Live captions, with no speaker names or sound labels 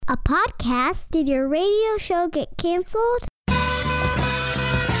A podcast? Did your radio show get canceled?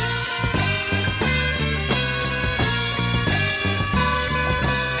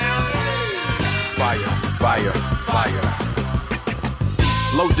 Fire.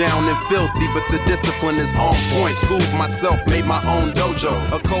 Low down and filthy, but the discipline is on point. Schooled myself, made my own dojo.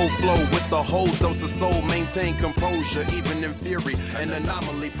 A cold flow with the whole dose of soul. Maintain composure, even in theory. An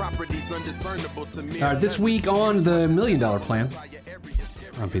anomaly, properties undiscernible to me. This week on the $1 Million Plan,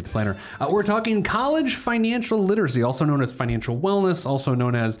 I'm Pete the Planner. We're talking college financial literacy, also known as financial wellness, also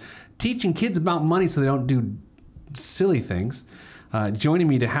known as teaching kids about money so they don't do silly things. Joining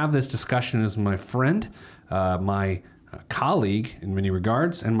me to have this discussion is my friend, my colleague in many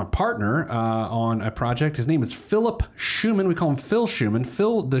regards, and my partner on a project. His name is Philip Schuman. We call him Phil Schuman.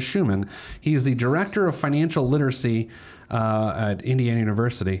 Phil the Schuman. He is the Director of Financial Literacy at Indiana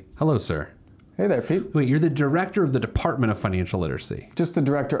University. Hello, sir. Hey there, Pete. Wait, you're the Director of the Department of Financial Literacy. Just the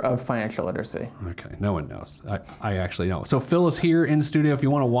Director of Financial Literacy. Okay, no one knows. I actually know. So Phil is here in the studio. If you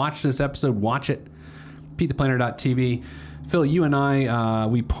want to watch this episode, watch it. PeteThePlanner.tv. Phil, you and I,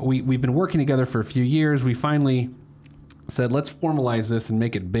 we've been working together for a few years. We finally said, let's formalize this and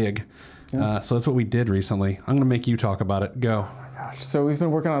make it big. Yeah. So that's what we did recently. I'm going to make you talk about it. Go. Oh my gosh. So we've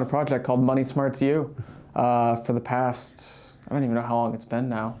been working on a project called Money Smarts You for the past, I don't even know how long it's been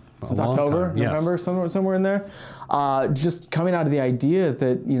now. Since October, November, yes. somewhere in there. Just coming out of the idea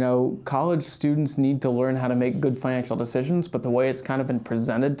that, college students need to learn how to make good financial decisions, but the way it's kind of been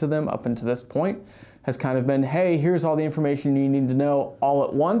presented to them up until this point has kind of been, hey, here's all the information you need to know all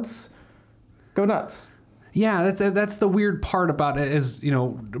at once. Go nuts. Yeah, that's the weird part about it is,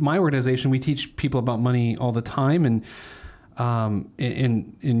 my organization, we teach people about money all the time. And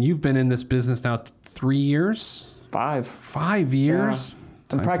you've been in this business now 3 years? 5 years? Yeah.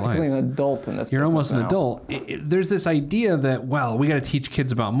 I'm practically an adult in this business. You're almost an now. adult. There's this idea that, we got to teach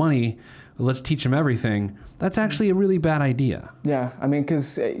kids about money. Let's teach them everything. That's actually a really bad idea. Yeah,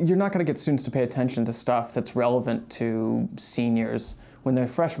 because you're not going to get students to pay attention to stuff that's relevant to seniors when they're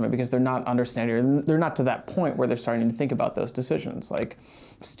freshmen, because they're not understanding, they're not to that point where they're starting to think about those decisions. Like,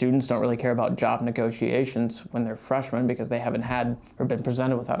 students don't really care about job negotiations when they're freshmen because they haven't had or been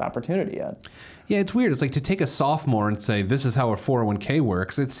presented with that opportunity yet. Yeah, it's weird. It's like to take a sophomore and say, this is how a 401k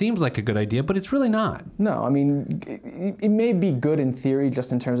works. It seems like a good idea, but it's really not. No, it may be good in theory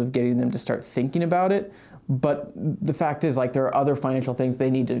just in terms of getting them to start thinking about it. But the fact is, there are other financial things they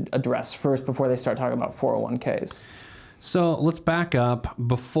need to address first before they start talking about 401ks. So let's back up.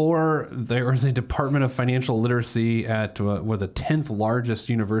 Before there was a Department of Financial Literacy at the 10th largest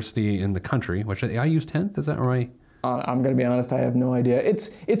university in the country, which I use 10th, is that right? I'm going to be honest, I have no idea.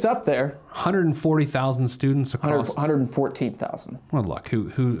 It's up there. 140,000 students across... 114,000. Well, look,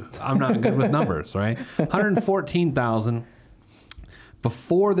 who I'm not good with numbers, right? 114,000.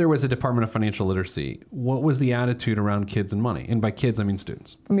 Before there was a Department of Financial Literacy, what was the attitude around kids and money? And by kids, I mean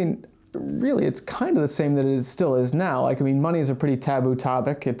students. Really, it's kind of the same that it still is now. Money is a pretty taboo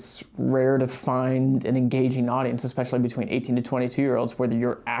topic. It's rare to find an engaging audience, especially between 18 to 22-year-olds, where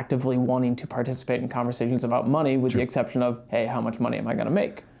you're actively wanting to participate in conversations about money, with the exception of, hey, how much money am I going to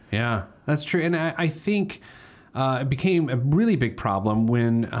make? Yeah, that's true. And I think it became a really big problem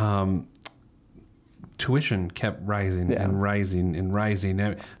when tuition kept rising and rising and rising.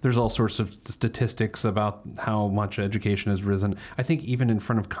 Now, there's all sorts of statistics about how much education has risen. I think even in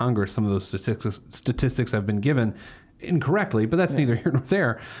front of Congress, some of those statistics have been given incorrectly, but that's neither here nor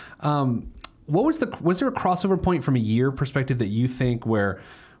there. Was there a crossover point from a year perspective that you think where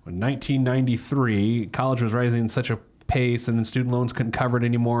in 1993 college was rising at such a pace and then student loans couldn't cover it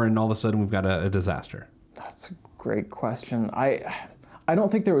anymore, and all of a sudden we've got a disaster? That's a great question. I don't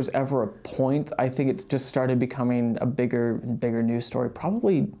think there was ever a point. I think it's just started becoming a bigger and bigger news story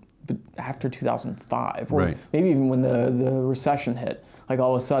probably after 2005, or maybe even when the recession hit.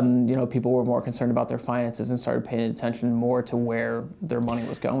 All of a sudden, people were more concerned about their finances and started paying attention more to where their money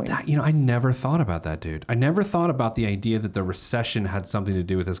was going. I never thought about that, dude. I never thought about the idea that the recession had something to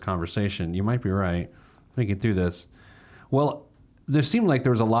do with this conversation. You might be right. We get through this. Well, there seemed like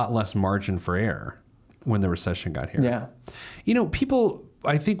there was a lot less margin for error when the recession got here. Yeah. People,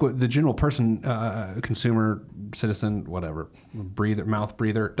 I think what the general person, consumer, citizen, whatever, mouth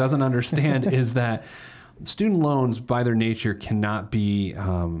breather, doesn't understand is that student loans by their nature cannot be,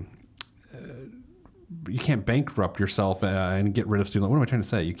 you can't bankrupt yourself and get rid of student loans. What am I trying to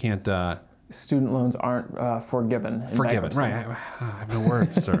say? You can't... student loans aren't forgiven. Forgiven, right. I have no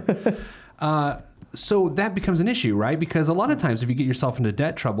words, sir. So that becomes an issue, right? Because a lot of times if you get yourself into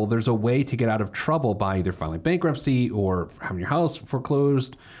debt trouble, there's a way to get out of trouble by either filing bankruptcy or having your house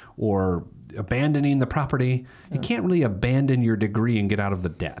foreclosed or abandoning the property. You can't really abandon your degree and get out of the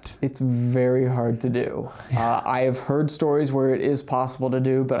debt. It's very hard to do. I have heard stories where it is possible to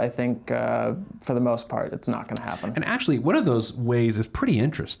do, but I think for the most part, it's not going to happen. And actually, one of those ways is pretty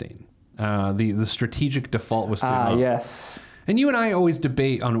interesting. The strategic default with student loans. Yes. And you and I always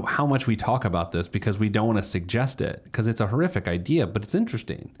debate on how much we talk about this because we don't want to suggest it because it's a horrific idea, but it's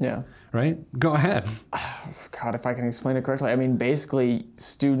interesting. Yeah. Right? Go ahead. God, if I can explain it correctly. I mean, basically,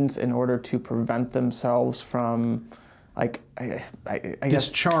 students, in order to prevent themselves from, like, I guess...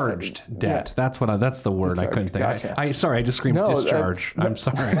 Discharged debt. Yeah. That's the word. I couldn't think. Gotcha. Sorry, I just screamed discharge. I'm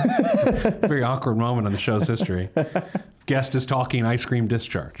sorry. Very awkward moment in the show's history. Guest is talking, I scream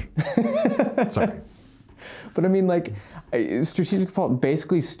discharge. Sorry. But I mean, like, strategic default,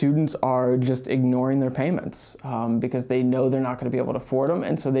 basically students are just ignoring their payments because they know they're not going to be able to afford them,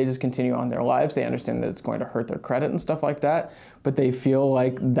 and so they just continue on their lives. They understand that it's going to hurt their credit and stuff like that, but they feel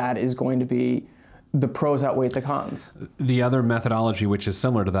like that is going to be, the pros outweigh the cons. The other methodology, which is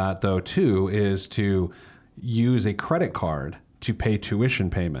similar to that, though, too, is to use a credit card to pay tuition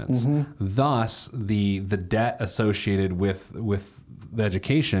payments. Mm-hmm. Thus, the debt associated with the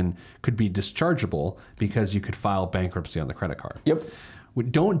education could be dischargeable because you could file bankruptcy on the credit card. Yep. We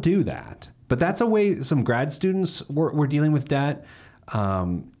don't do that. But that's a way some grad students were dealing with debt.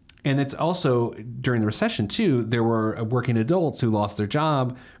 And it's also, during the recession too, there were working adults who lost their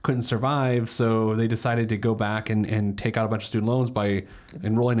job, couldn't survive, so they decided to go back and take out a bunch of student loans by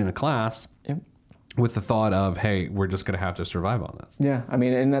enrolling in a class. Yep. With the thought of, hey, we're just going to have to survive on this. Yeah, I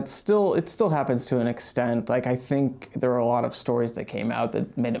mean, and it still happens to an extent. Like, I think there are a lot of stories that came out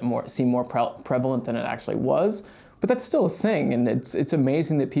that made it seem more prevalent than it actually was. But that's still a thing, and it's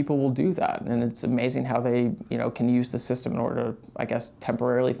amazing that people will do that, and it's amazing how they can use the system in order to, I guess,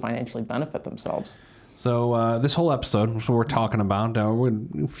 temporarily financially benefit themselves. So this whole episode, that's what we're talking about. We're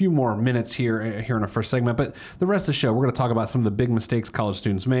a few more minutes here in our first segment, but the rest of the show, we're going to talk about some of the big mistakes college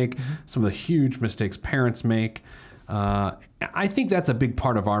students make, some of the huge mistakes parents make. I think that's a big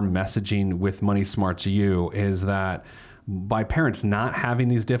part of our messaging with Money Smarts U is that by parents not having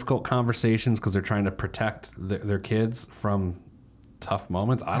these difficult conversations because they're trying to protect their kids from tough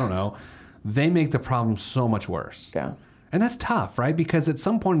moments, I don't know, they make the problem so much worse. Yeah. And that's tough, right? Because at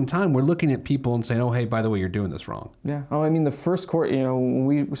some point in time, we're looking at people and saying, oh, hey, by the way, you're doing this wrong. Yeah. Oh, I mean, the first course, when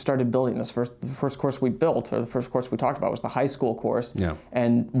we started building this, the first course we built, or the first course we talked about was the high school course. Yeah.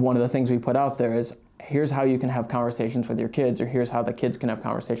 And one of the things we put out there is, here's how you can have conversations with your kids, or here's how the kids can have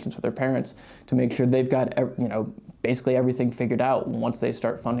conversations with their parents to make sure they've got, basically everything figured out once they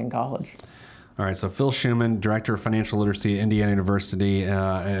start funding college. All right, so Phil Schuman, Director of Financial Literacy at Indiana University.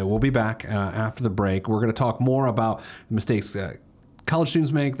 We'll be back after the break. We're going to talk more about the mistakes college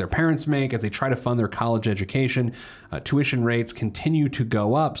students make, their parents make as they try to fund their college education. Tuition rates continue to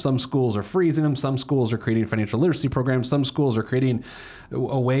go up. Some schools are freezing them. Some schools are creating financial literacy programs. Some schools are creating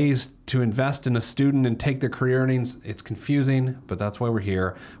ways to invest in a student and take their career earnings. It's confusing, but that's why we're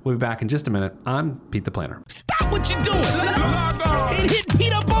here. We'll be back in just a minute. I'm Pete the Planner. Stop what you're doing and hit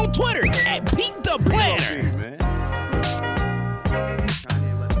Pete up on Twitter at Pete the Planner.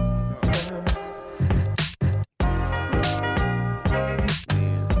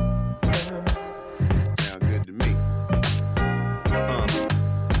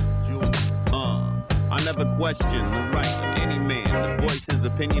 Never question the right of any man to voice his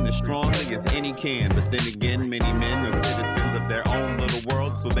opinion as strongly as any can. But then again, many men are citizens of their own little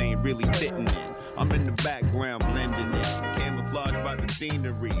world, so they ain't really fitting in. I'm in the background blending in, camouflaged by the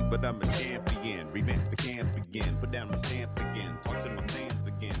scenery, but I'm a champion. Revamp the camp again, put down the stamp again, talk to my fans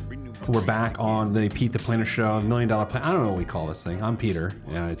again. We're back on the Pete the Planner Show, $1 Million Plan. I don't know what we call this thing. I'm Peter.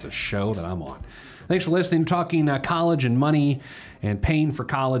 Yeah, it's a show that I'm on. Thanks for listening. Talking college and money and paying for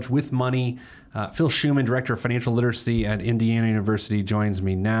college with money. Phil Schuman, Director of Financial Literacy at Indiana University, joins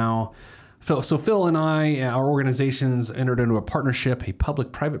me now. So Phil and I, our organizations entered into a partnership, a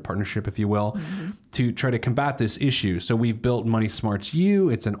public-private partnership, if you will, to try to combat this issue. So we've built Money Smarts U.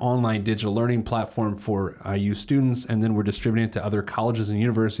 It's an online digital learning platform for IU students, and then we're distributing it to other colleges and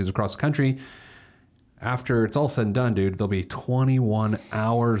universities across the country. After it's all said and done, dude, there'll be 21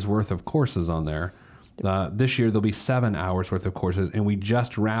 hours worth of courses on there. This year, there'll be 7 hours worth of courses, and we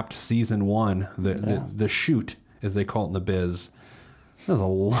just wrapped season 1, the shoot, as they call it in the biz. It was a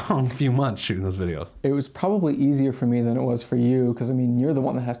long few months shooting those videos. It was probably easier for me than it was for you, because, I mean, you're the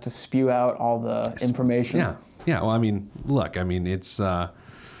one that has to spew out all the information. Yeah. Well, I mean, look, I mean, it's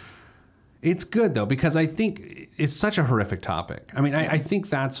It's good though, because I think it's such a horrific topic. I mean, I think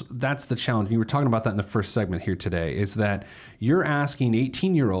that's the challenge. You were talking about that in the first segment here today, is that you're asking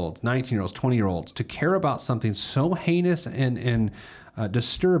 18-year-olds, 19-year-olds, 20-year-olds to care about something so heinous and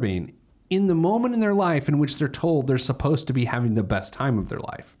disturbing in the moment in their life in which they're told they're supposed to be having the best time of their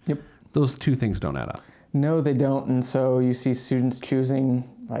life. Yep. Those two things don't add up. No, they don't. And so you see students choosing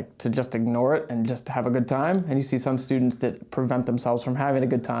to just ignore it and just have a good time. And you see some students that prevent themselves from having a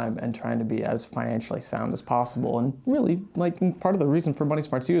good time and trying to be as financially sound as possible. And really, part of the reason for Money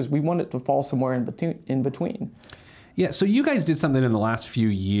Smarts U is we want it to fall somewhere in between. Yeah, so you guys did something in the last few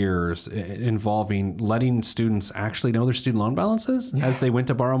years involving letting students actually know their student loan balances as they went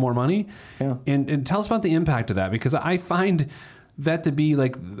to borrow more money. Yeah. And tell us about the impact of that, because I find that to be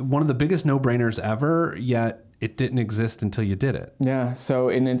one of the biggest no-brainers ever, yet it didn't exist until you did it. Yeah,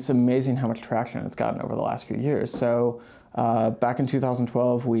 and it's amazing how much traction it's gotten over the last few years. So back in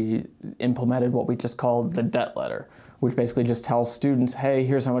 2012, we implemented what we just called the debt letter, which basically just tells students, hey,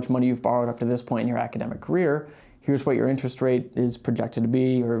 here's how much money you've borrowed up to this point in your academic career. Here's what your interest rate is projected to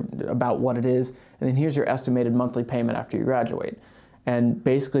be, or about what it is. And then here's your estimated monthly payment after you graduate. And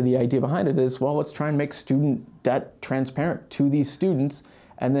basically the idea behind it is, well, let's try and make student debt transparent to these students.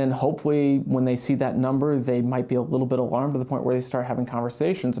 And then hopefully when they see that number, they might be a little bit alarmed to the point where they start having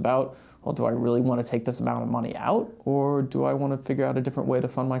conversations about, well, do I really want to take this amount of money out, or do I want to figure out a different way to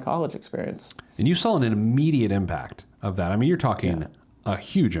fund my college experience? And you saw an immediate impact of that. I mean, you're talking a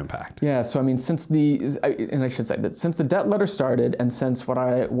huge impact. Yeah, so I mean, since the debt letter started, and since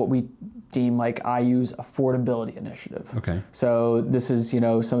what we deem IU's affordability initiative. Okay. So this is, some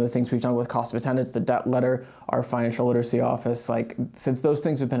of the things we've done with cost of attendance, the debt letter, our financial literacy office. Since those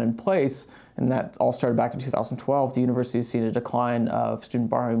things have been in place, and that all started back in 2012, the university has seen a decline of student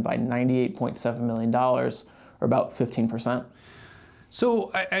borrowing by $98.7 million, or about 15%.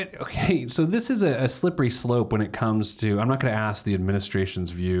 So, so this is a slippery slope when it comes to, I'm not going to ask the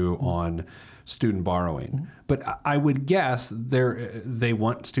administration's view on student borrowing, but I would guess they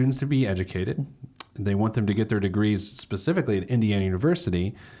want students to be educated. They want them to get their degrees specifically at Indiana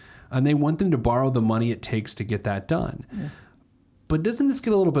University, and they want them to borrow the money it takes to get that done. Yeah. But doesn't this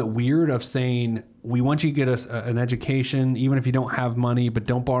get a little bit weird of saying, we want you to get an education, even if you don't have money, but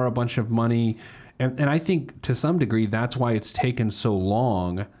don't borrow a bunch of money? And I think to some degree, that's why it's taken so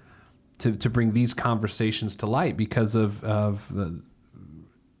long to bring these conversations to light, because of the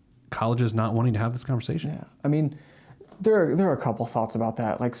colleges not wanting to have this conversation. Yeah, I mean, there are a couple thoughts about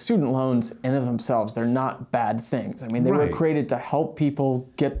that. Student loans in and of themselves, they're not bad things. I mean, they were created to help people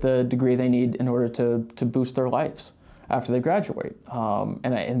get the degree they need in order to boost their lives after they graduate.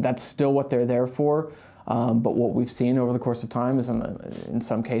 And that's still what they're there for. But what we've seen over the course of time is in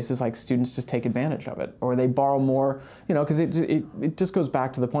some cases, students just take advantage of it, or they borrow more, because it just goes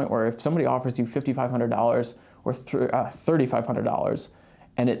back to the point where if somebody offers you $5,500 or $3,500,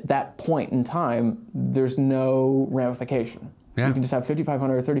 and at that point in time, there's no ramification. Yeah. You can just have $5,500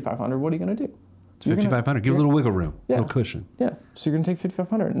 or $3,500. What are you going to do? $5,500. Give a little wiggle room, a little cushion. Yeah. So you're going to take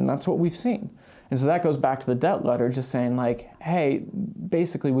 $5,500, and that's what we've seen. And so that goes back to the debt letter, just saying hey,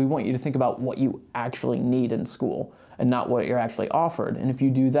 basically we want you to think about what you actually need in school and not what you're actually offered. And if you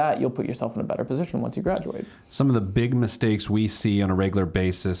do that, you'll put yourself in a better position once you graduate. Some of the big mistakes we see on a regular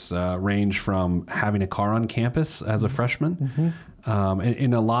basis range from having a car on campus as a freshman.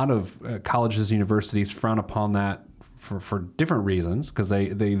 And a lot of colleges and universities frown upon that for different reasons, because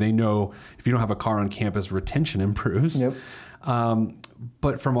they know if you don't have a car on campus, retention improves. Yep.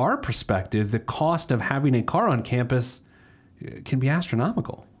 But from our perspective, the cost of having a car on campus can be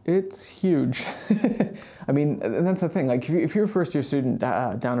astronomical. It's huge. I mean, and that's the thing. If you're a first-year student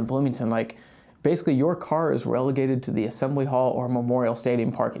down in Bloomington, basically your car is relegated to the Assembly Hall or Memorial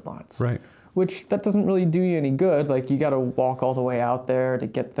Stadium parking lots. Right. Which that doesn't really do you any good. You got to walk all the way out there to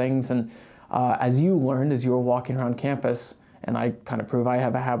get things. And as you learned as you were walking around campus, and I kind of prove I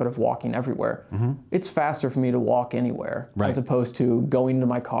have a habit of walking everywhere, it's faster for me to walk anywhere as opposed to going into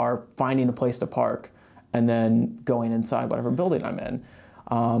my car, finding a place to park, and then going inside whatever building I'm in.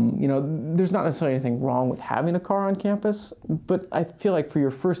 There's not necessarily anything wrong with having a car on campus, but I feel for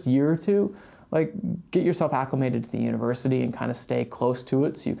your first year or two, get yourself acclimated to the university and kind of stay close to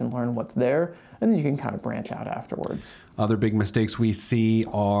it so you can learn what's there, and then you can kind of branch out afterwards. Other big mistakes we see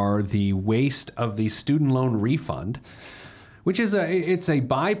are the waste of the student loan refund, which is it's a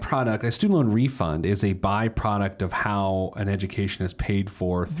byproduct. A student loan refund is a byproduct of how an education is paid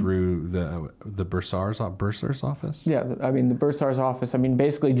for through the bursar's office. Yeah, the bursar's office.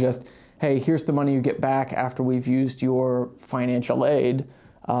 Basically just, hey, here's the money you get back after we've used your financial aid.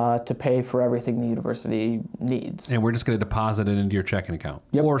 to pay for everything the university needs. And we're just going to deposit it into your checking account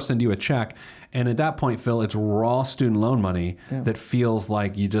Yep. or send you a check. And at that point, Phil, it's raw student loan money that feels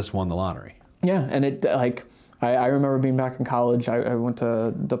like you just won the lottery. Yeah, and it I remember being back in college. I went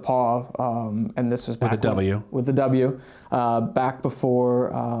to DePaul, and this was back with a W. Back before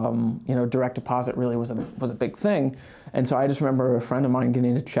direct deposit really was a big thing, and so I just remember a friend of mine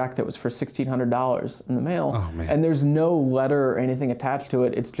getting a check that was for $1,600 in the mail, and there's no letter or anything attached to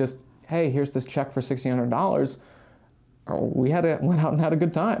it. It's just, hey, here's this check for $1,600. We went out and had a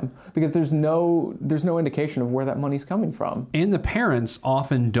good time because there's no indication of where that money's coming from. And the parents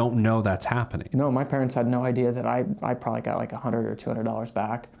often don't know that's happening. My parents had no idea that I probably got like $100 or $200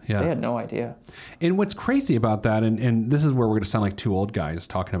 back. Yeah. They had no idea. And what's crazy about that, and this is where we're going to sound like two old guys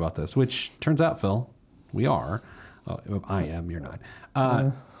talking about this, which turns out, Phil, we are. I am, you're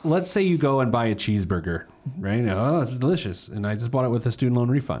not. Let's say you go and buy a cheeseburger, right? Oh, it's delicious. And I just bought it with a student loan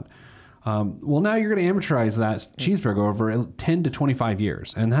refund. Well, now you're going to amortize that cheeseburger over 10 to 25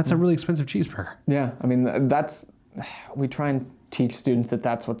 years, and that's a really expensive cheeseburger. Yeah, I mean, we try and teach students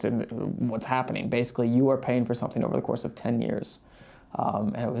that's what's happening. Basically, you are paying for something over the course of 10 years,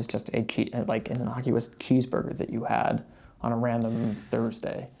 and it was just an innocuous cheeseburger that you had on a random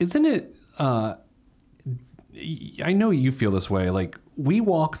Thursday. Isn't it? I know you feel this way. Like, we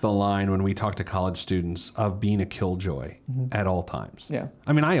walk the line when we talk to college students of being a killjoy at all times. Yeah.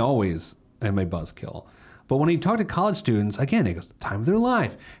 I mean, I always am a buzzkill. But when you talk to college students, again, it goes, time of their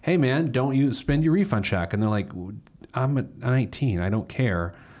life. Hey, man, don't you spend your refund check? And they're like, I'm 19. I don't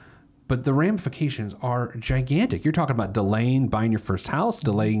care. But the ramifications are gigantic. You're talking about delaying buying your first house,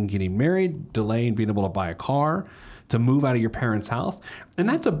 delaying getting married, delaying being able to buy a car, to move out of your parents' house. And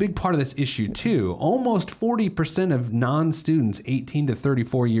that's a big part of this issue too. Almost 40% of non-students 18 to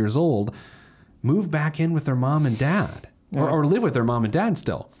 34 years old move back in with their mom and dad or live with their mom and dad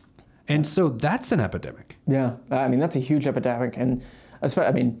still. And so that's an epidemic. Yeah, I mean, that's a huge epidemic. And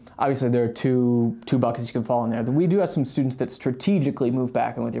obviously there are two buckets you can fall in there. We do have some students that strategically move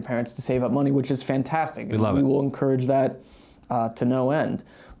back in with your parents to save up money, which is fantastic. We love it. We will encourage that to no end.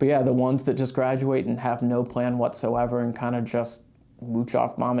 But yeah, the ones that just graduate and have no plan whatsoever and kind of just mooch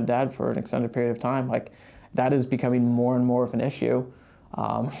off mom and dad for an extended period of time, like, that is becoming more and more of an issue.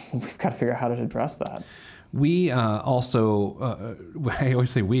 We've got to figure out how to address that. We also, I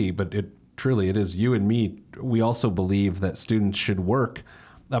always say we, but it is you and me. We also believe that students should work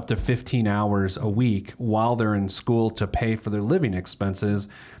up to 15 hours a week while they're in school to pay for their living expenses.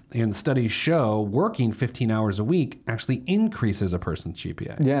 And studies show working 15 hours a week actually increases a person's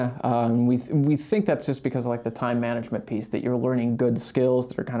GPA. Yeah, we think that's just because of like the time management piece, that you're learning good skills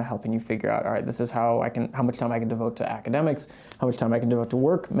that are kind of helping you figure out, all right, this is how much time I can devote to academics, how much time I can devote to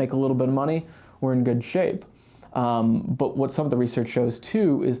work, make a little bit of money. We're in good shape. But what some of the research shows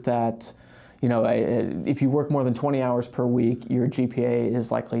too is that, if you work more than 20 hours per week, your GPA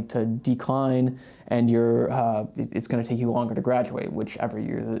is likely to decline, and it's going to take you longer to graduate. Whichever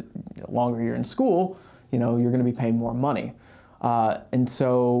year, the longer you're in school, you're going to be paying more money. And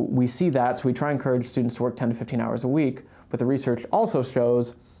so we see that. So we try and encourage students to work 10 to 15 hours a week. But the research also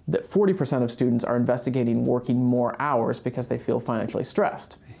shows that 40% of students are investigating working more hours because they feel financially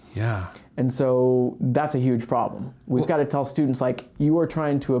stressed. Yeah. And so that's a huge problem. We've got to tell students, like, you are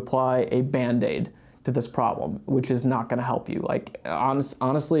trying to apply a Band-Aid to this problem, which is not going to help you. Like,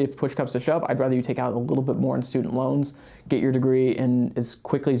 honestly, if push comes to shove, I'd rather you take out a little bit more in student loans, get your degree in as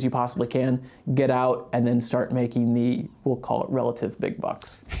quickly as you possibly can, get out, and then start making we'll call it relative big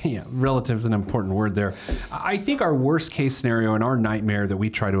bucks. Yeah, relative is an important word there. I think our worst case scenario and our nightmare that we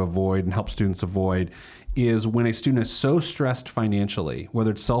try to avoid and help students avoid is when a student is so stressed financially,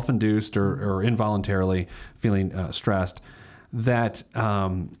 whether it's self-induced or involuntarily feeling stressed, that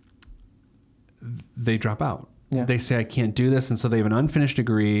they drop out. Yeah. They say, I can't do this. And so they have an unfinished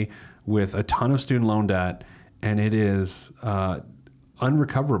degree with a ton of student loan debt, and it is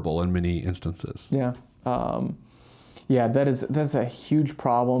unrecoverable in many instances. Yeah. That's a huge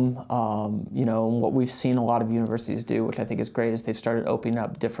problem. What we've seen a lot of universities do, which I think is great, is they've started opening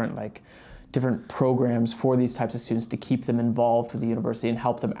up different programs for these types of students to keep them involved with the university and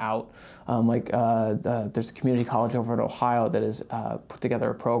help them out. There's a community college over in Ohio that has put together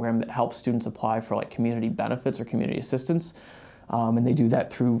a program that helps students apply for like community benefits or community assistance. And they do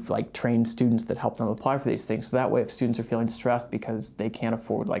that through like trained students that help them apply for these things. So that way, if students are feeling stressed because they can't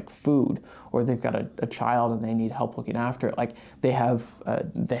afford like food, or they've got a child and they need help looking after it, like they've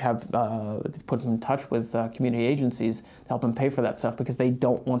put them in touch with community agencies to help them pay for that stuff, because they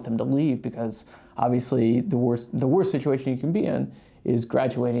don't want them to leave, because obviously the worst situation you can be in is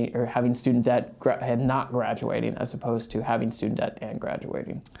graduating or having student debt and not graduating, as opposed to having student debt and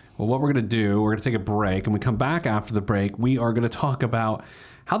graduating. Well, what we're going to do, we're going to take a break, and we come back after the break, we are going to talk about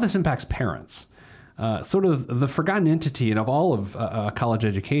how this impacts parents. Sort of the forgotten entity of all of college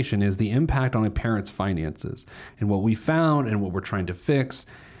education is the impact on a parent's finances. And what we found and what we're trying to fix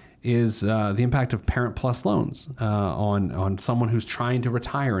is the impact of Parent Plus loans on someone who's trying to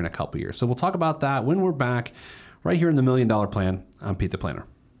retire in a couple years. So we'll talk about that when we're back right here in the $1 Million Plan. I'm Pete the Planner.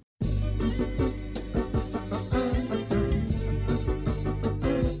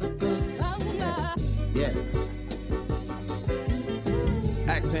 Yeah.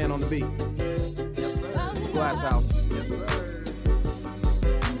 Axe hand on the beat. Yes, sir. Glass House. Yes, sir.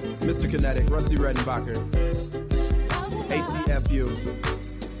 Mr. Kinetic, Rusty Redenbacher. ATFU.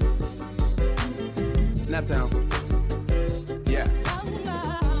 Naptown. Yeah.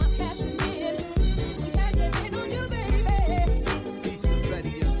 Peace to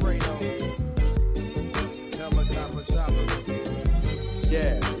Betty and Fredo. Helicopter choppers.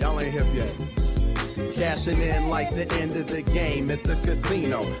 Yeah, y'all ain't hip yet. Cashing in like the end of the game at the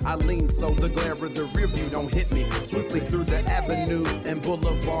casino. I lean so the glare of the rear view don't hit me. Swiftly through the avenues and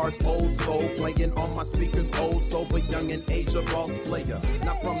boulevards, old soul playing on my speakers, old soul but young and age a boss player.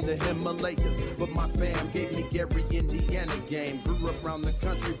 Not from the Himalayas, but my fam gave me Gary, Indiana game. Grew up around the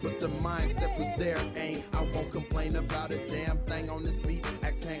country, but the mindset was there. Ain't I won't complain about a damn thing on this beat.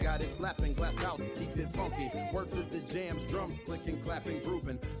 Axe hand got it slapping, Glass House keep it funky. Word to the jams, drums clicking, clapping,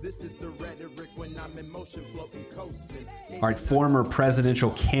 grooving. This is the rhetoric when I'm in motion, floating, coasting. All right, former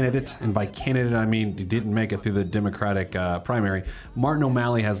presidential candidate, and by candidate I mean he didn't make it through the Democratic primary, Martin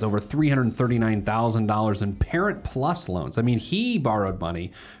O'Malley has over $339,000 in Parent Plus loans. I mean, he borrowed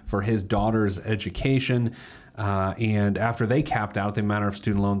money for his daughter's education, and after they capped out the amount of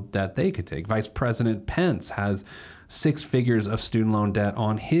student loan that they could take. Vice President Pence has 6 figures of student loan debt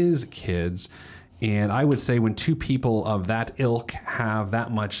on his kids. And I would say when two people of that ilk have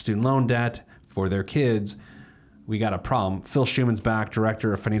that much student loan debt for their kids, we got a problem. Phil Schuman's back,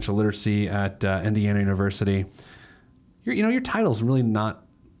 Director of Financial Literacy at Indiana University. Your title's really not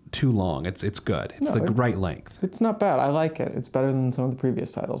too long. It's good. It's the right length. It's not bad. I like it. It's better than some of the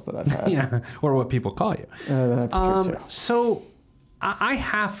previous titles that I've had. Yeah, or what people call you. That's true too. So I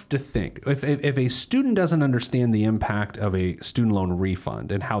have to think, if a student doesn't understand the impact of a student loan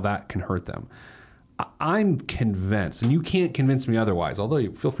refund and how that can hurt them, I'm convinced, and you can't convince me otherwise, although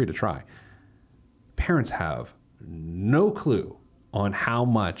you feel free to try, parents have no clue on how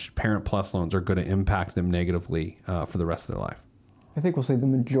much Parent Plus loans are going to impact them negatively for the rest of their life. I think we'll say the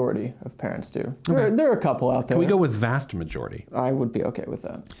majority of parents do. Okay. There are a couple out there. Can we go with vast majority? I would be okay with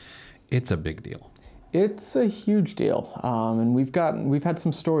that. It's a big deal. It's a huge deal. And we've had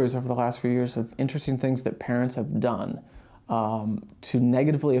some stories over the last few years of interesting things that parents have done to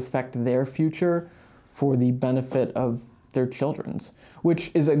negatively affect their future for the benefit of their children's,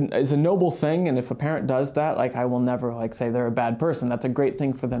 which is a noble thing. And if a parent does that, I will never say they're a bad person. That's a great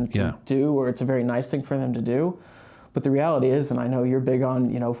thing for them to do, or it's a very nice thing for them to do. But the reality is, and I know you're big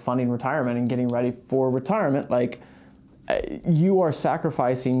on, funding retirement and getting ready for retirement, you are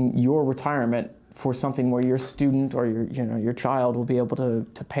sacrificing your retirement for something where your student or your child will be able to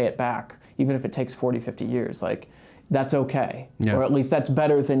pay it back, even if it takes 40, 50 years. That's okay. Yeah. Or at least that's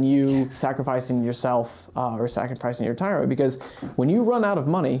better than you sacrificing yourself or sacrificing your retirement. Because when you run out of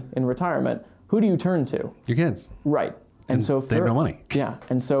money in retirement, who do you turn to? Your kids. Right. And so if they have no money. Yeah.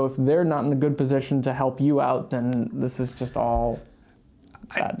 And so if they're not in a good position to help you out, then this is just all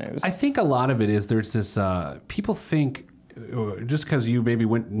bad news. I think a lot of it is there's this, people think just because you maybe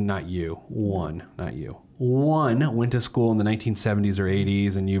one went to school in the 1970s or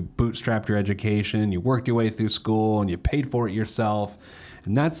 80s and you bootstrapped your education, you worked your way through school and you paid for it yourself,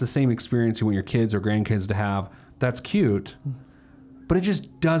 and that's the same experience you want your kids or grandkids to have. That's cute, but it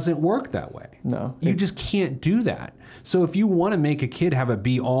just doesn't work that way. No. You just can't do that. So if you want to make a kid have it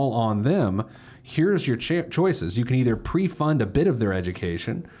be all on them, here's your choices. You can either pre-fund a bit of their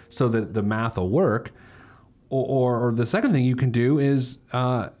education so that the math will work, or the second thing you can do is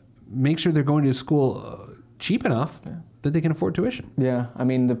make sure they're going to school cheap enough that they can afford tuition. Yeah, I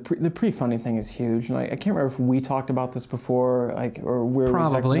mean, the pre-funding thing is huge. And I can't remember if we talked about this before, or where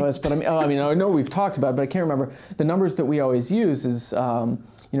Probably. we exactly this, but I know we've talked about it, but I can't remember. The numbers that we always use is,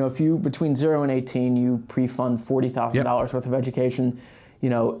 if you, between 0 and 18, you pre-fund $40,000 worth of education,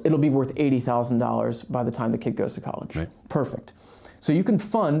 it'll be worth $80,000 by the time the kid goes to college. Right. Perfect. So you can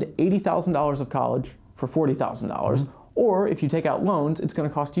fund $80,000 of college for $40,000, or if you take out loans, it's going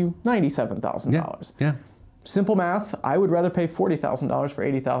to cost you $97,000. Yeah. Simple math, I would rather pay $40,000 for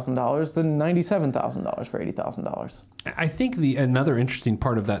 $80,000 than $97,000 for $80,000. I think another interesting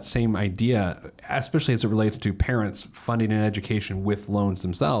part of that same idea, especially as it relates to parents funding an education with loans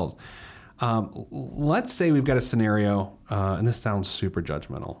themselves, let's say we've got a scenario, and this sounds super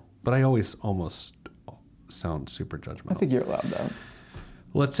judgmental, but I always almost sound super judgmental. I think you're allowed that.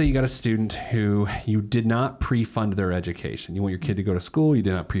 Let's say you got a student who you did not pre-fund their education. You want your kid to go to school, you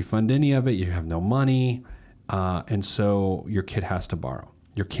did not pre-fund any of it, you have no money, and so your kid has to borrow.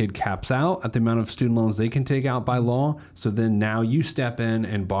 Your kid caps out at the amount of student loans they can take out by law, so then now you step in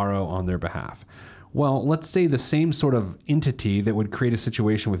and borrow on their behalf. Well, let's say the same sort of entity that would create a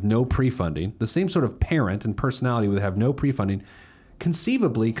situation with no pre-funding, the same sort of parent and personality would have no pre-funding,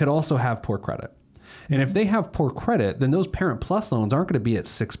 conceivably could also have poor credit. And if they have poor credit, then those Parent Plus loans aren't going to be at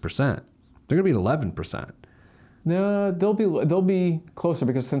 6%. They're going to be at 11%. No, they'll be closer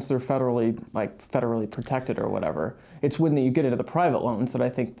because since they're federally protected or whatever, it's when you get into the private loans that I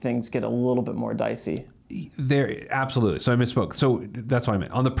think things get a little bit more dicey. Absolutely. So I misspoke. So that's what I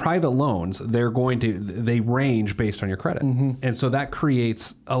meant. On the private loans, they range based on your credit. Mm-hmm. And so that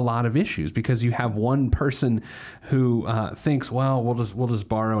creates a lot of issues because you have one person who thinks, well, we'll just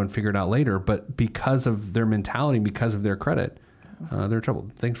borrow and figure it out later. But because of their mentality, because of their credit, they're in trouble.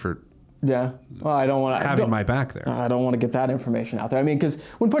 Thanks for well, I don't want to having my back there. I don't want to get that information out there. I mean, because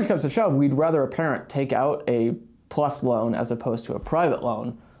when push comes to shove, we'd rather a parent take out a plus loan as opposed to a private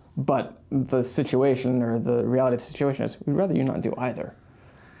loan. But the situation or the reality of the situation is we'd rather you not do either.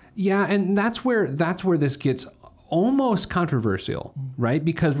 Yeah, and that's where this gets almost controversial, right?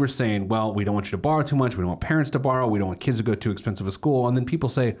 Because we're saying, well, we don't want you to borrow too much. We don't want parents to borrow. We don't want kids to go to too expensive a school. And then people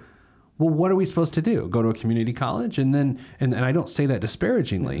say, well, what are we supposed to do? Go to a community college? And I don't say that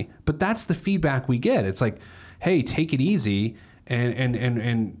disparagingly, but that's the feedback we get. It's like, hey, take it easy.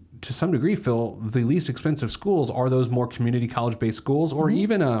 And to some degree, Phil, the least expensive schools are those more community college-based schools, or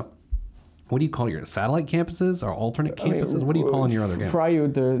even what do you call your satellite campuses or alternate campuses? What do you call in your other campus? For IU,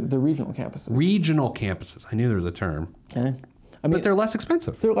 the regional campuses. Regional campuses. I knew there was a term. Okay. But they're less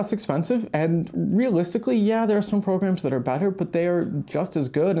expensive. They're less expensive, and realistically, yeah, there are some programs that are better, but they are just as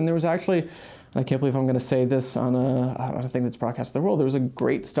good. And there was actually, and I can't believe I'm going to say this on a thing that's broadcast to the world, there was a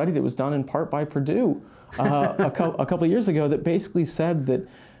great study that was done in part by Purdue a couple of years ago that basically said that,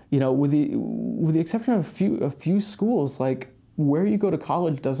 with the exception of a few schools, like where you go to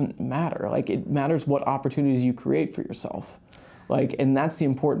college doesn't matter. Like it matters what opportunities you create for yourself. And that's the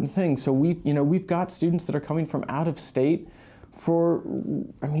important thing. So we've got students that are coming from out of state for,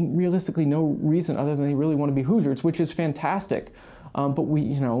 realistically no reason other than they really want to be Hoosiers, which is fantastic. But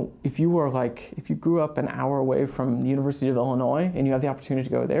if you grew up an hour away from the University of Illinois and you have the opportunity to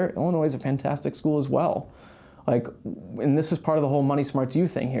go there, Illinois is a fantastic school as well. And this is part of the whole Money Smart You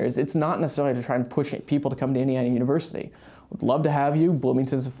thing here, is it's not necessarily to try and push people to come to Indiana University. Would love to have you.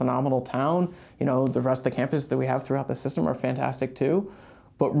 Bloomington's a phenomenal town. The rest of the campuses that we have throughout the system are fantastic too.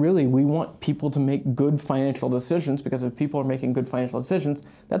 But really, we want people to make good financial decisions, because if people are making good financial decisions,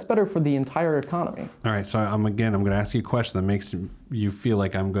 that's better for the entire economy. All right, so I'm going to ask you a question that makes you feel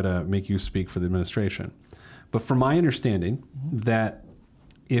like I'm going to make you speak for the administration. But from my understanding, that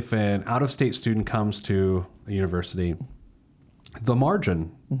if an out-of-state student comes to a university, the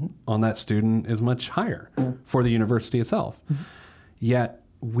margin on that student is much higher for the university itself. Yet,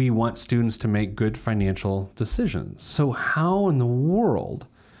 we want students to make good financial decisions. So how in the world,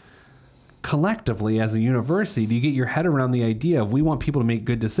 collectively as a university, do you get your head around the idea of we want people to make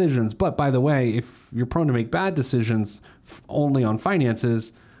good decisions, but by the way, if you're prone to make bad decisions only on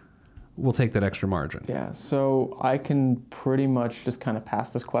finances, we'll take that extra margin? Yeah, so I can pretty much just kind of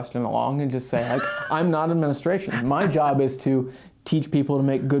pass this question along and just say, I'm not administration. My job is to teach people to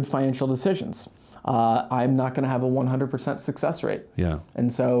make good financial decisions. I'm not going to have a 100% success rate. Yeah.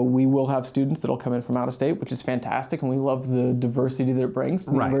 And so we will have students that'll come in from out of state, which is fantastic, and we love the diversity that it brings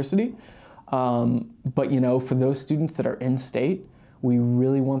to the university. But for those students that are in state, we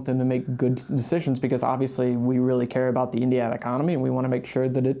really want them to make good decisions, because obviously we really care about the Indiana economy, and we want to make sure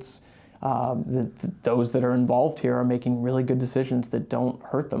that it's those that are involved here are making really good decisions that don't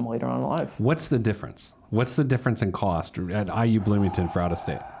hurt them later on in life. What's the difference? What's the difference in cost at IU Bloomington for out of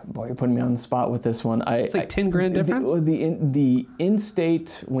state? Boy, you're putting me on the spot with this one. It's like 10 grand difference? The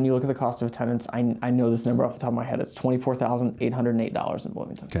in-state, when you look at the cost of attendance, I know this number off the top of my head. It's $24,808 in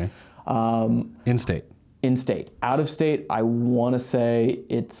Bloomington. Okay. In-state? In-state. Out of state, I want to say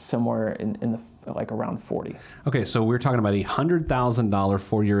it's somewhere in the around 40. Okay, so we're talking about a $100,000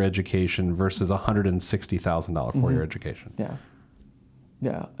 four-year education versus a $160,000 four-year education. Yeah.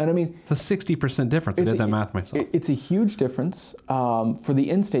 Yeah, and I mean, it's a 60% difference. I did that math myself. It's a huge difference for the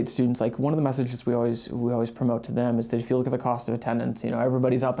in-state students. Like one of the messages we always promote to them is that if you look at the cost of attendance,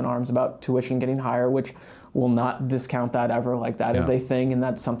 everybody's up in arms about tuition getting higher, which will not discount that ever. Like that is a thing, and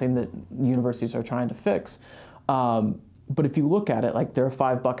that's something that universities are trying to fix. But if you look at it, like there are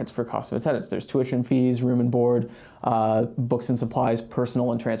 5 buckets for cost of attendance. There's tuition fees, room and board, books and supplies,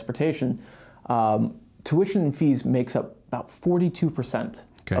 personal and transportation. Tuition and fees makes up about 42%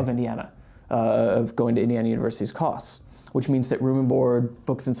 of Indiana, of going to Indiana University's costs, which means that room and board,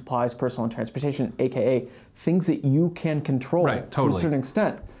 books and supplies, personal and transportation, aka things that you can control to a certain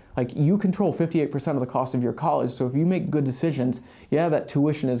extent. Like you control 58% of the cost of your college, so if you make good decisions, that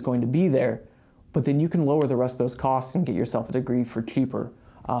tuition is going to be there, but then you can lower the rest of those costs and get yourself a degree for cheaper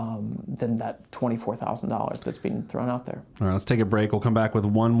than that $24,000 that's being thrown out there. All right, let's take a break. We'll come back with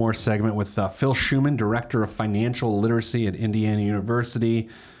one more segment with Phil Schuman, Director of Financial Literacy at Indiana University.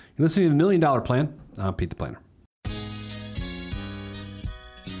 You're listening to The $1 Million Plan. I'm Pete the Planner.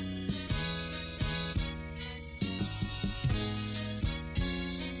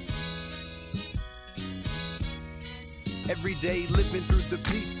 Every day living through the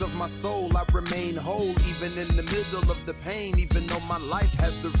peace of my soul, I remain whole, even in the middle of the pain. Even though my life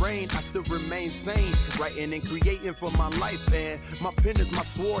has the rain, I still remain sane, writing and creating for my life. And my pen is my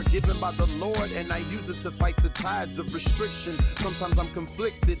sword given by the Lord, and I use it to fight the tides of restriction. Sometimes I'm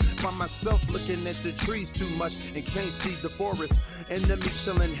conflicted by myself, looking at the trees too much and can't see the forest. Enemy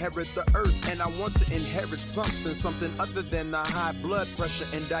shall inherit the earth, and I want to inherit something other than the high blood pressure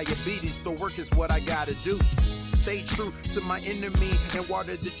and diabetes. So work is what I gotta do. Stay true to my enemy and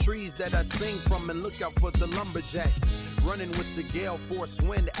water the trees that I sing from, and look out for the lumberjacks running with the gale force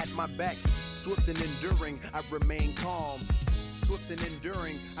wind at my back. Swift and enduring, I remain calm. Swift and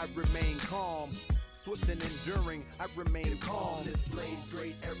enduring, I remain calm. Swift and enduring, I remain calm. This lays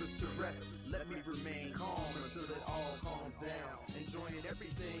great errors to rest. Let me remain calm until it all calms down. Enjoying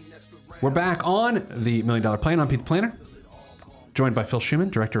everything that's around. We're back on The $1 Million Plan. I'm Pete the Planner. Joined by Phil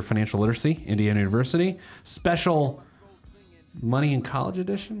Schuman, Director of Financial Literacy, Indiana University. Special Money in College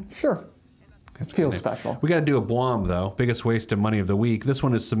edition? Sure. It feels special. We got to do a Blom, though. Biggest waste of money of the week. This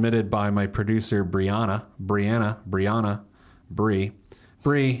one is submitted by my producer, Brianna. Bree.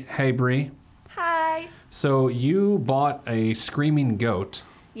 Hey, Bree. Hi. So you bought a screaming goat.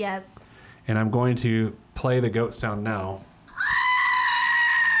 Yes. And I'm going to play the goat sound now.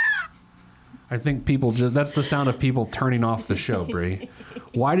 I think that's the sound of people turning off the show, Bree.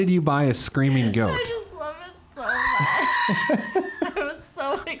 Why did you buy a screaming goat? I just love it so much. I was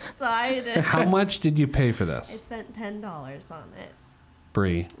so excited. How much did you pay for this? I spent $10 on it.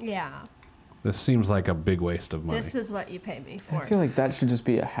 Bree. Yeah. This seems like a big waste of money. This is what you pay me for. I feel like that should just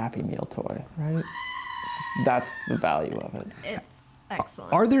be a Happy Meal toy, right? That's the value of it. It's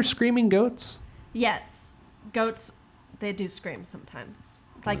excellent. Are there screaming goats? Yes. Goats, they do scream sometimes.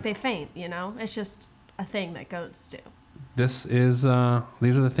 Like they faint, It's just a thing that goats do. These are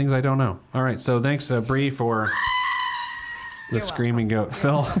the things I don't know. All right, so thanks, Bree, for the screaming goat.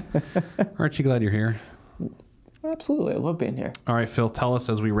 Phil, aren't you glad you're here? Absolutely, I love being here. All right, Phil, tell us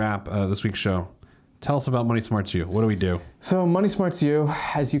as we wrap this week's show. Tell us about Money Smarts You. What do we do? So Money Smarts You,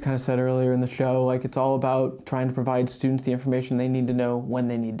 as you kind of said earlier in the show, it's all about trying to provide students the information they need to know when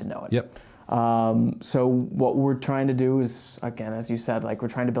they need to know it. Yep. So what we're trying to do is, again, as you said, we're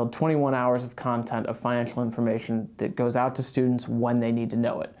trying to build 21 hours of content of financial information that goes out to students when they need to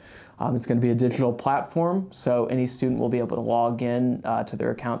know it. It's going to be a digital platform, so any student will be able to log in to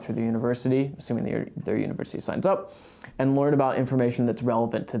their account through the university, assuming their university signs up, and learn about information that's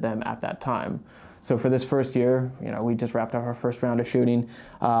relevant to them at that time. So for this first year, we just wrapped up our first round of shooting.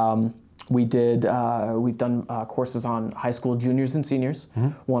 We've done courses on high school juniors and seniors,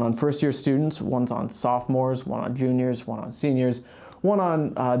 one on first-year students, one's on sophomores, one on juniors, one on seniors, one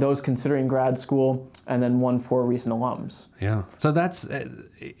on those considering grad school, and then one for recent alums. Yeah. So that's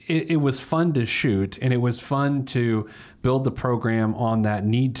it was fun to shoot, and it was fun to build the program on that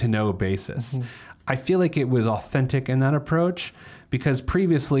need-to-know basis. I feel like it was authentic in that approach, because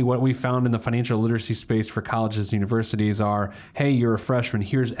previously what we found in the financial literacy space for colleges and universities are, hey, you're a freshman,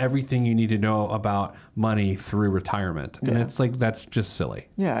 here's everything you need to know about money through retirement. And it's that's just silly.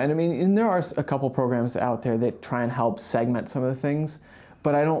 Yeah, and there are a couple programs out there that try and help segment some of the things,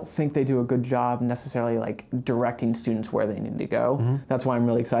 but I don't think they do a good job necessarily directing students where they need to go. That's why I'm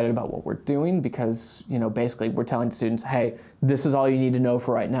really excited about what we're doing, because basically we're telling students, hey, this is all you need to know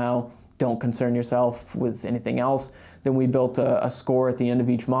for right now. Don't concern yourself with anything else. Then we built a score at the end of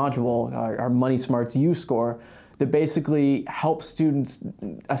each module, our Money Smarts U score, that basically helps students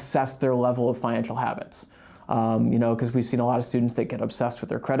assess their level of financial habits. Because we've seen a lot of students that get obsessed with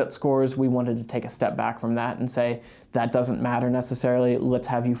their credit scores. We wanted to take a step back from that and say, that doesn't matter necessarily. Let's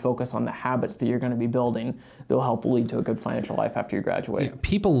have you focus on the habits that you're going to be building that will help lead to a good financial life after you graduate. Yeah,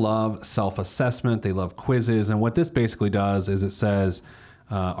 people love self-assessment. They love quizzes. And what this basically does is it says,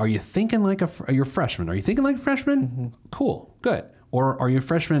 are you thinking like you're a freshman? Are you thinking like a freshman? Mm-hmm. Cool, good. Or are you a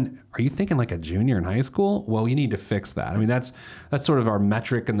freshman? Are you thinking like a junior in high school? Well, you need to fix that. I mean, that's sort of our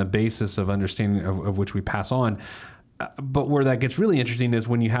metric and the basis of understanding of which we pass on. But where that gets really interesting is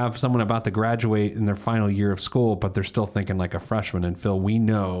when you have someone about to graduate in their final year of school, but they're still thinking like a freshman. And Phil, we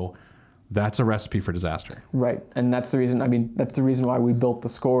know that's a recipe for disaster. Right. And that's the reason why we built the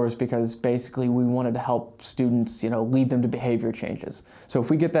scores, because basically we wanted to help students, lead them to behavior changes. So if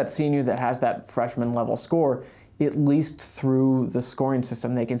we get that senior that has that freshman level score, at least through the scoring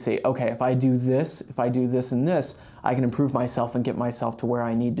system, they can say, okay, if I do this and this, I can improve myself and get myself to where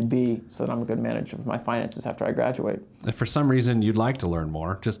I need to be so that I'm a good manager of my finances after I graduate. If for some reason you'd like to learn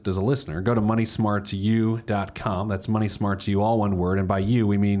more, just as a listener, go to moneysmartsyou.com. That's moneysmartsyou, all one word. And by you,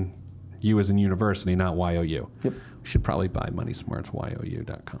 we mean you as in university, not YOU. Yep. We should probably buy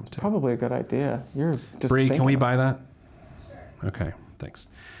moneysmartsyou.com too. Probably a good idea. You're just Bree, can we buy that? Okay, thanks.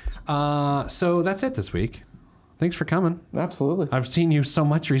 So that's it this week. Thanks for coming. Absolutely. I've seen you so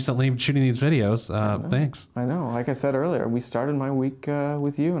much recently shooting these videos. Thanks. I know. Like I said earlier, we started my week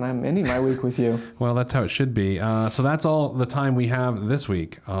with you, and I'm ending my week with you. Well, that's how it should be. So that's all the time we have this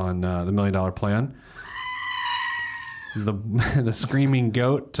week on the $1 Million Plan. The screaming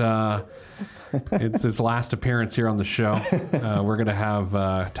goat. It's his last appearance here on the show. We're going to have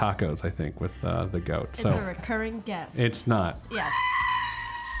tacos, I think, with the goat. It's a recurring guest. It's not. Yes.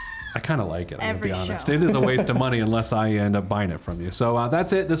 I kind of like it, I'm going to be honest. Show. It is a waste of money unless I end up buying it from you. So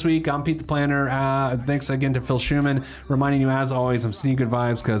that's it this week. I'm Pete the Planner. Thanks again to Phil Schuman. Reminding you, as always, I'm sending you good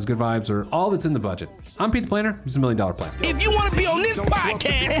vibes because good vibes are all that's in the budget. I'm Pete the Planner. This is $1 Million Plan. If you want to be on this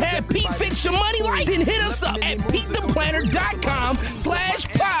podcast and have Pete fix your money life, then hit us up at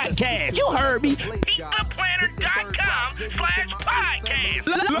PeteThePlanner.com/podcast. You heard me.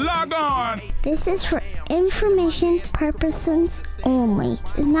 PeteThePlanner.com/podcast. Log on. This is for information purposes only.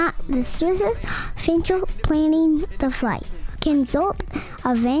 It's not the Swiss financial planning device. Consult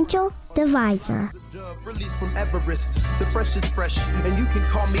a financial advisor. Released from Everest, the fresh is fresh, and you can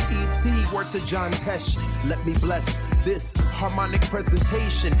call me E.T. Word to John Tesh. Let me bless this harmonic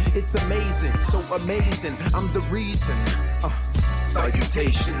presentation. It's amazing, so amazing. I'm the reason.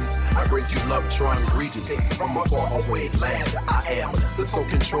 Salutations, I bring you love-tron greetings from a faraway land. I am the sole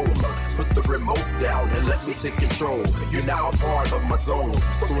controller. Put the remote down and let me take control. You're now a part of my zone,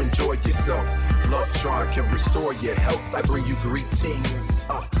 so enjoy yourself. Love-tron can restore your health. I bring you greetings,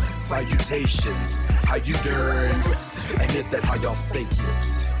 salutations. How you doing? And is that how y'all say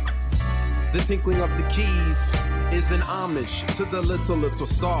it? The tinkling of the keys is an homage to the little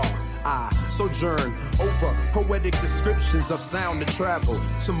star. I sojourn over poetic descriptions of sound and travel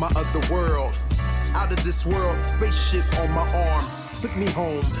to my other world. Out of this world, spaceship on my arm took me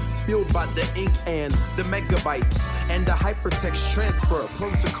home, fueled by the ink and the megabytes and the hypertext transfer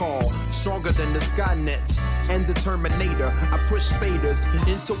protocol, stronger than the Skynet and the Terminator. I push faders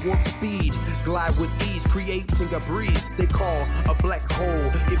into warp speed, glide with ease, creating a breeze they call a black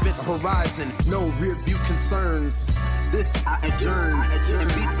hole. Event horizon, no rear view concerns. This I adjourn, and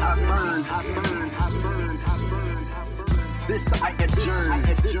beats I burn. This I adjourn,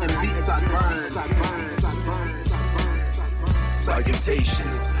 and beats I burn.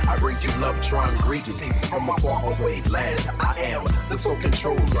 Salutations, I bring you love-tron greetings from a faraway land. I am the sole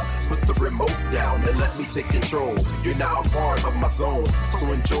controller. Put the remote down and let me take control. You're now a part of my zone,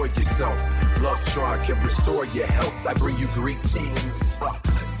 so enjoy yourself. Love-tron can restore your health. I bring you greetings,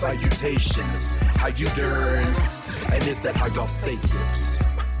 salutations. How you doing? And is that how y'all say it?